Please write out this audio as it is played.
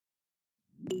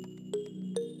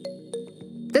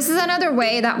This is another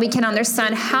way that we can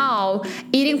understand how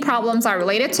eating problems are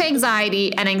related to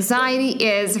anxiety and anxiety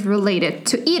is related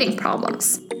to eating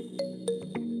problems.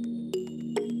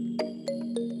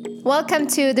 Welcome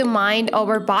to the Mind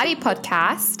Over Body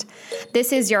podcast.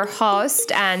 This is your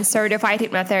host and certified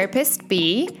hypnotherapist,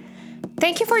 B.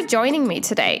 Thank you for joining me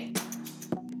today.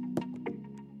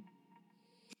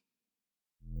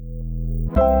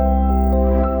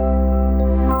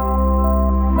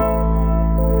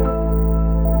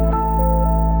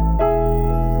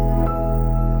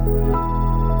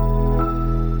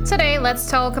 Today, let's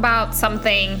talk about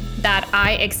something that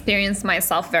I experience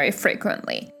myself very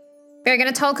frequently. We're going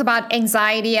to talk about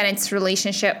anxiety and its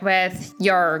relationship with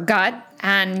your gut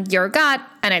and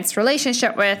its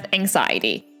relationship with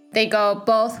anxiety. They go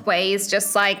both ways,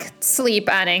 just like sleep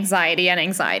and anxiety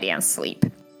and sleep.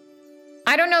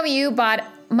 I don't know you, but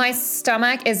my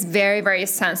stomach is very, very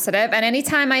sensitive. And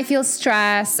anytime I feel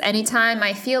stress, anytime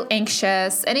I feel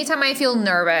anxious, anytime I feel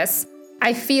nervous,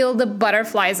 I feel the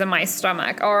butterflies in my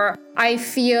stomach, or I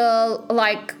feel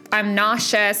like I'm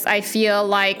nauseous. I feel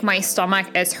like my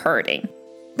stomach is hurting.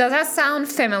 Does that sound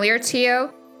familiar to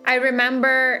you? I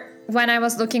remember when I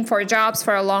was looking for jobs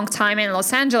for a long time in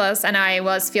Los Angeles, and I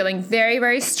was feeling very,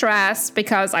 very stressed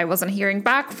because I wasn't hearing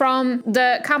back from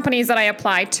the companies that I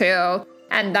applied to,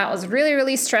 and that was really,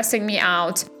 really stressing me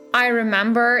out. I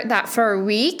remember that for a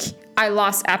week, I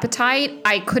lost appetite.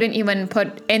 I couldn't even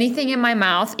put anything in my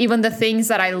mouth, even the things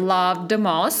that I loved the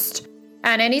most.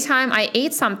 And anytime I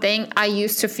ate something, I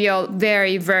used to feel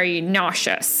very, very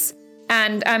nauseous.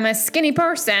 And I'm a skinny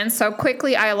person, so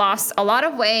quickly I lost a lot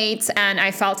of weight and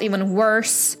I felt even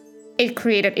worse. It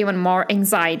created even more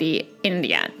anxiety in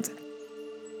the end.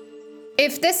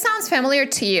 If this sounds familiar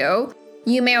to you,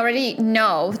 you may already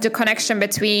know the connection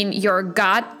between your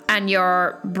gut and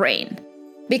your brain.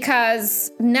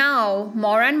 Because now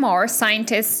more and more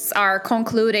scientists are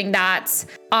concluding that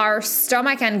our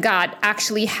stomach and gut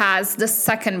actually has the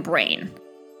second brain.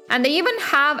 And they even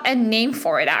have a name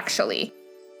for it actually.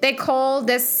 They call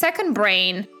this second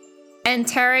brain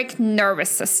enteric nervous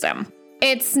system.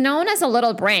 It's known as a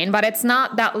little brain, but it's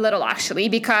not that little actually,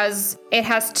 because it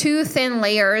has two thin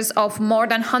layers of more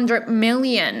than 100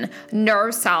 million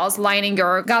nerve cells lining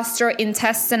your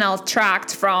gastrointestinal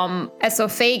tract from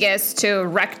esophagus to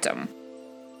rectum.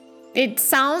 It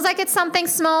sounds like it's something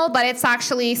small, but it's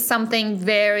actually something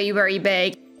very, very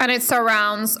big, and it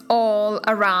surrounds all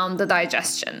around the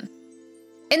digestion.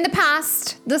 In the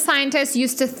past, the scientists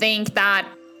used to think that,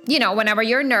 whenever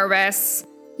you're nervous,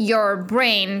 your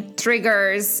brain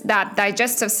triggers that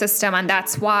digestive system, and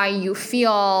that's why you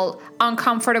feel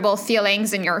uncomfortable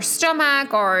feelings in your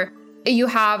stomach, or you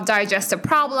have digestive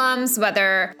problems,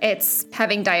 whether it's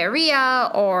having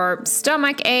diarrhea or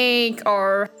stomach ache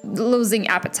or losing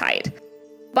appetite.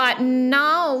 But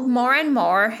now, more and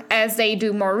more, as they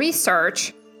do more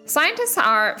research, scientists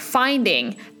are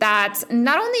finding that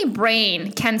not only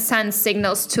brain can send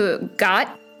signals to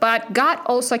gut, but gut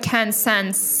also can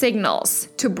send signals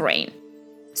to brain.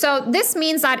 So this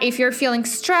means that if you're feeling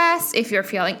stressed, if you're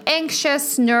feeling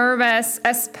anxious, nervous,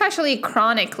 especially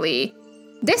chronically,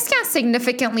 this can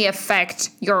significantly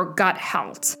affect your gut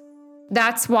health.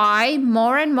 That's why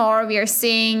more and more we are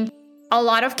seeing a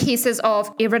lot of cases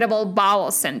of irritable bowel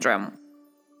syndrome.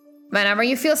 Whenever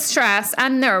you feel stressed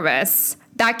and nervous,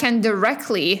 that can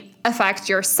directly affect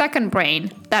your second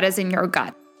brain that is in your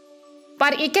gut.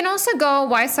 But it can also go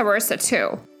vice versa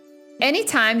too.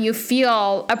 Anytime you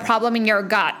feel a problem in your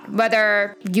gut,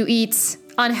 whether you eat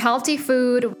unhealthy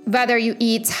food, whether you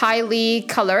eat highly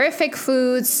calorific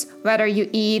foods, whether you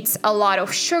eat a lot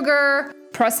of sugar,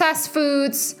 processed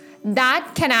foods,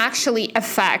 that can actually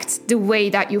affect the way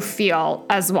that you feel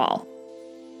as well.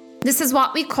 This is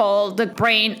what we call the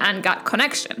brain and gut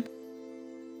connection.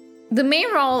 The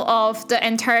main role of the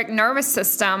enteric nervous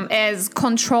system is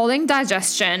controlling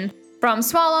digestion, from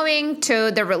swallowing to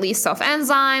the release of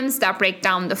enzymes that break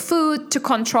down the food to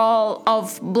control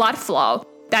of blood flow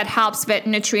that helps with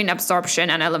nutrient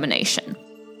absorption and elimination.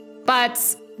 But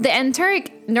the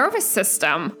enteric nervous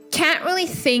system can't really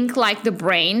think like the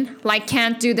brain, like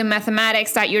can't do the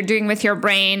mathematics that you're doing with your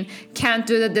brain, can't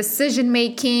do the decision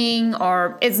making,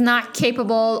 or is not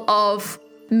capable of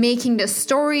making the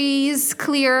stories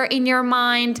clear in your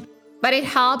mind. But it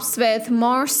helps with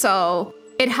more so.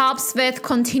 It helps with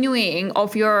continuing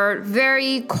of your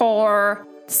very core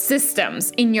systems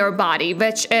in your body,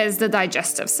 which is the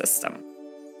digestive system.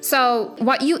 So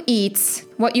what you eat,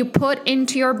 what you put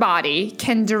into your body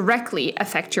can directly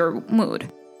affect your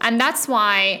mood. And that's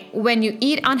why when you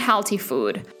eat unhealthy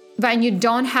food, when you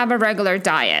don't have a regular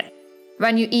diet,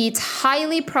 when you eat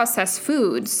highly processed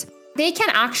foods, they can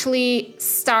actually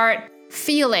start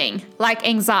feeling like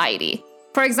anxiety.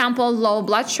 For example, low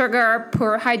blood sugar,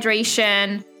 poor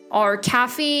hydration, or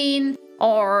caffeine,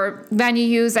 or when you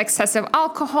use excessive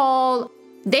alcohol,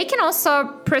 they can also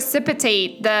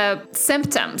precipitate the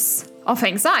symptoms of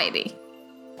anxiety.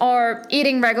 Or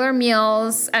eating regular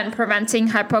meals and preventing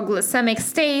hypoglycemic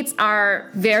states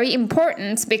are very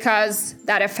important because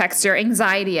that affects your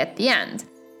anxiety at the end.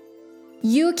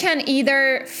 You can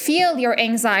either feel your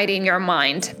anxiety in your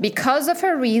mind because of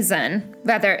a reason,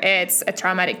 whether it's a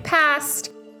traumatic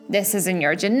past, this is in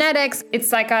your genetics,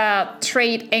 it's like a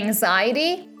trait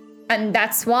anxiety, and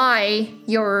that's why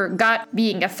your gut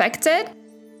being affected.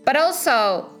 But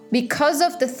also, because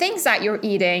of the things that you're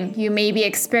eating, you may be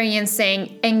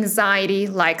experiencing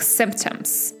anxiety-like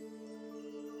symptoms.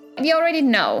 We already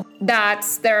know that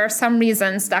there are some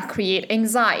reasons that create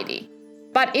anxiety.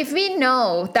 But if we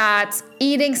know that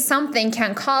eating something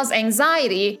can cause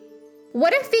anxiety,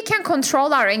 what if we can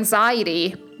control our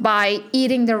anxiety by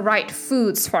eating the right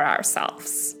foods for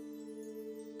ourselves?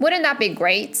 Wouldn't that be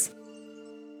great?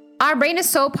 Our brain is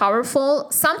so powerful,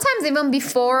 sometimes even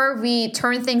before we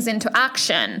turn things into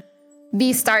action,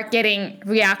 we start getting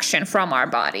reaction from our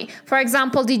body. For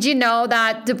example, did you know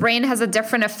that the brain has a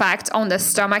different effect on the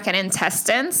stomach and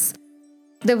intestines?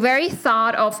 The very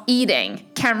thought of eating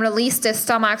can release the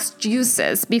stomach's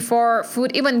juices before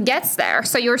food even gets there.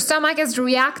 So your stomach is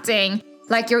reacting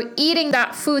like you're eating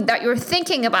that food that you're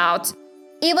thinking about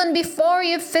even before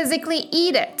you physically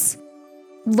eat it.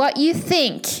 What you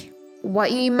think,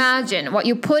 what you imagine, what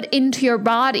you put into your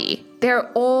body,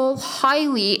 they're all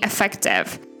highly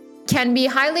effective. Can be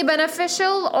highly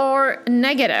beneficial or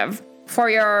negative for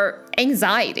your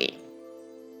anxiety.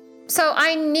 So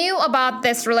I knew about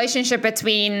this relationship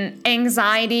between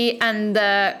anxiety and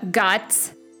the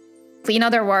gut. In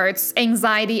other words,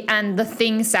 anxiety and the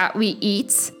things that we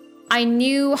eat. I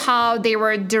knew how they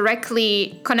were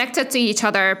directly connected to each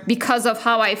other because of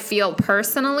how I feel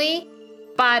personally.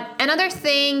 But another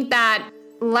thing that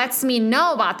lets me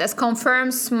know about this,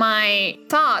 confirms my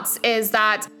thoughts, is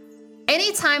that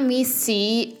anytime we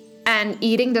see an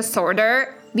eating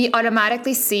disorder, we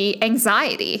automatically see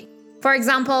anxiety. For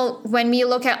example, when we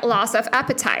look at loss of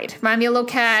appetite, when we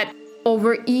look at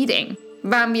overeating,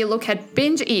 when we look at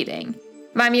binge eating,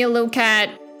 when we look at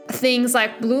things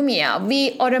like bulimia,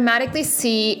 we automatically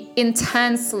see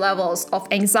intense levels of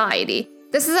anxiety.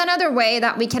 This is another way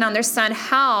that we can understand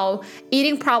how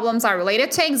eating problems are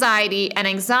related to anxiety and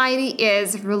anxiety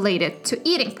is related to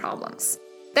eating problems.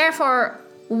 Therefore,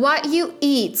 what you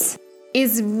eat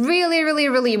is really, really,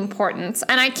 really important.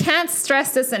 And I can't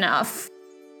stress this enough.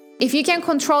 If you can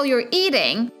control your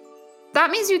eating, that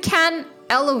means you can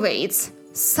elevate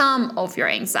some of your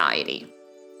anxiety.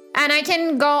 And I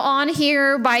can go on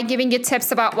here by giving you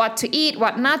tips about what to eat,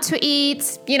 what not to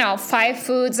eat, 5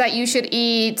 foods that you should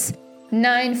eat,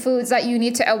 9 foods that you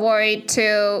need to avoid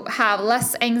to have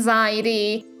less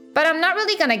anxiety. But I'm not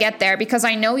really gonna get there because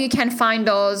I know you can find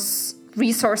those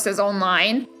resources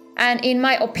online. And in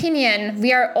my opinion,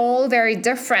 we are all very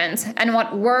different, and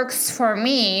what works for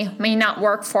me may not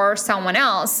work for someone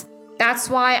else. That's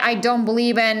why I don't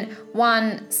believe in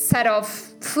one set of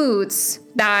foods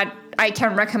that I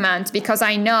can recommend, because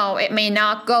I know it may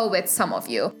not go with some of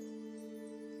you.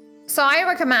 So I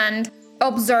recommend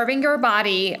observing your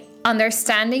body,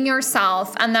 understanding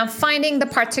yourself, and then finding the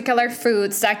particular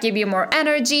foods that give you more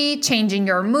energy, changing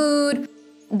your mood,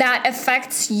 that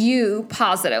affects you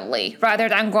positively, rather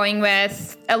than going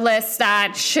with a list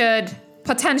that should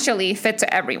potentially fit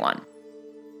to everyone.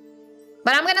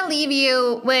 But I'm gonna leave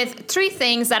you with 3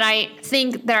 things that I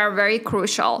think that are very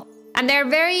crucial. And they're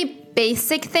very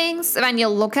basic things when you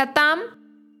look at them,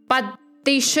 but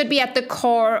they should be at the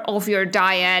core of your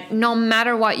diet, no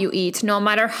matter what you eat, no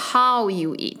matter how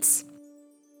you eat.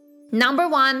 Number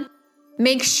 1,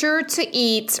 make sure to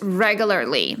eat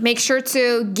regularly. Make sure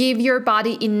to give your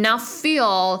body enough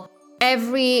fuel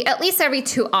at least every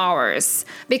 2 hours,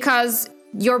 because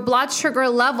your blood sugar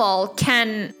level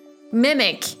can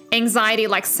mimic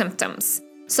anxiety-like symptoms.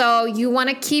 So you want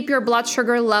to keep your blood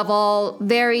sugar level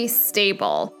very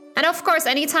stable. And of course,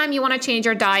 anytime you want to change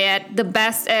your diet, the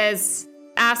best is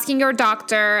asking your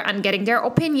doctor and getting their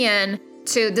opinion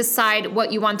to decide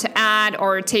what you want to add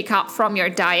or take out from your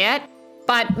diet.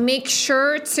 But make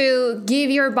sure to give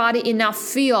your body enough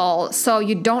fuel so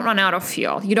you don't run out of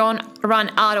fuel. You don't run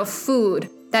out of food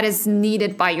that is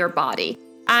needed by your body.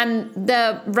 And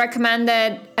the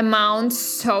recommended amount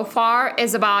so far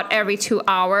is about every 2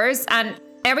 hours. And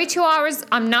every 2 hours,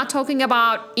 I'm not talking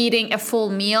about eating a full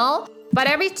meal, but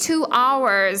every 2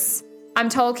 hours, I'm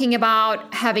talking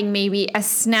about having maybe a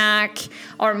snack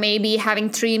or maybe having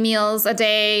 3 meals a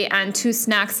day and 2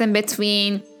 snacks in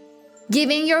between.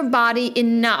 Giving your body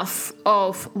enough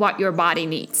of what your body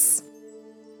needs.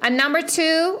 And number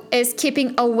 2 is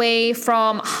keeping away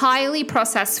from highly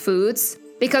processed foods,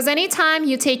 because anytime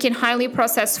you take in highly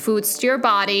processed foods to your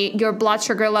body, your blood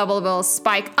sugar level will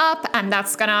spike up, and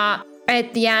that's gonna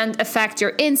at the end affect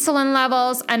your insulin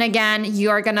levels. And again,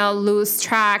 you're gonna lose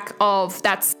track of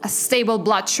that stable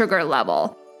blood sugar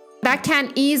level. That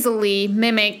can easily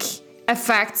mimic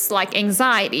effects like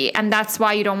anxiety, and that's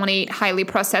why you don't want to eat highly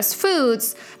processed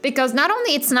foods, because not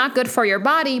only it's not good for your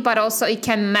body, but also it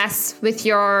can mess with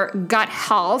your gut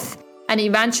health, and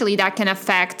eventually that can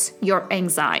affect your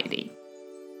anxiety.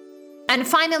 And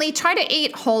finally, try to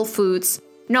eat whole foods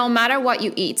no matter what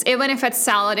you eat, even if it's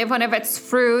salad, even if it's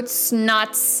fruits,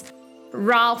 nuts,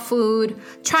 raw food.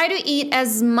 Try to eat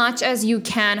as much as you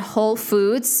can whole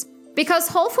foods, because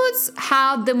whole foods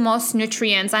have the most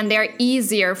nutrients and they're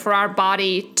easier for our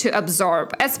body to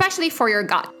absorb, especially for your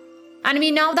gut. And we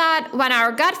know that when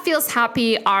our gut feels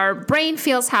happy, our brain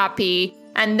feels happy,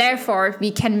 and therefore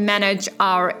we can manage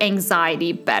our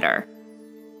anxiety better.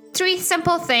 3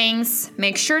 simple things: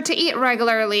 make sure to eat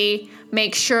regularly,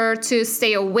 make sure to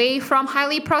stay away from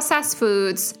highly processed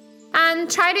foods, and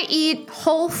try to eat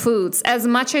whole foods as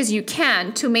much as you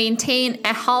can to maintain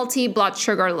a healthy blood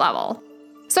sugar level.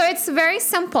 So it's very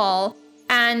simple,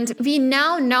 and we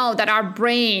now know that our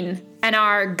brain and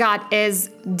our gut is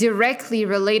directly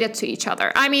related to each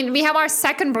other. I mean, we have our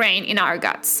second brain in our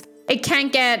guts. It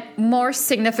can't get more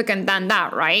significant than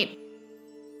that, right?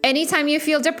 Anytime you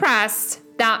feel depressed,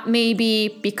 that may be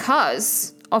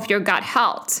because of your gut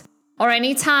health. Or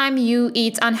anytime you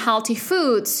eat unhealthy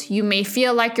foods, you may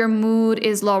feel like your mood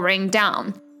is lowering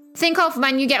down. Think of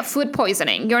when you get food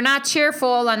poisoning. You're not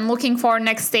cheerful and looking for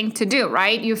next thing to do,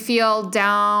 right? You feel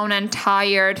down and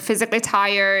tired, physically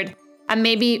tired, and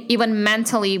maybe even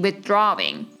mentally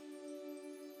withdrawing.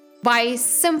 By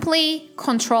simply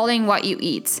controlling what you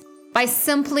eat, by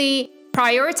simply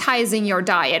prioritizing your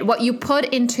diet, what you put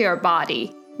into your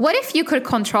body, what if you could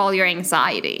control your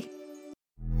anxiety?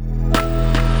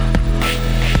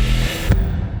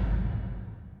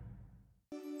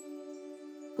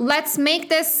 Let's make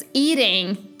this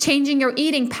changing your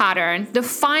eating pattern, the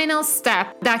final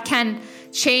step that can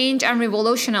change and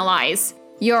revolutionize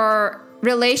your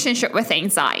relationship with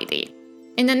anxiety.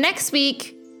 In the next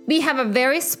week, we have a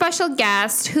very special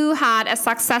guest who had a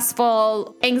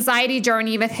successful anxiety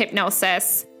journey with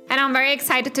hypnosis. And I'm very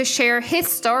excited to share his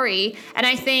story. And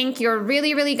I think you're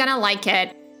really, really gonna like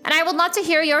it. And I would love to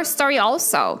hear your story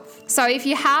also. So if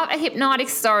you have a hypnotic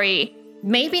story,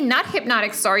 maybe not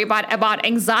hypnotic story, but about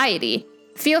anxiety,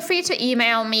 feel free to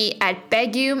email me at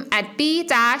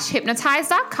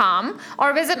begum@b-hypnotize.com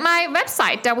or visit my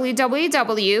website,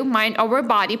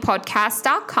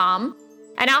 www.mindoverbodypodcast.com.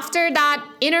 And after that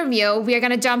interview, we are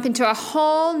going to jump into a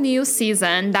whole new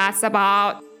season that's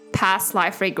about past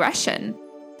life regression.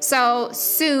 So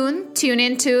soon, tune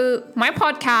into my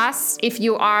podcast if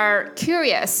you are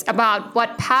curious about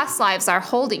what past lives are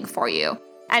holding for you.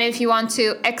 And if you want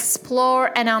to explore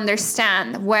and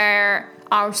understand where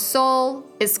our soul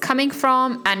is coming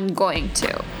from and going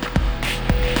to.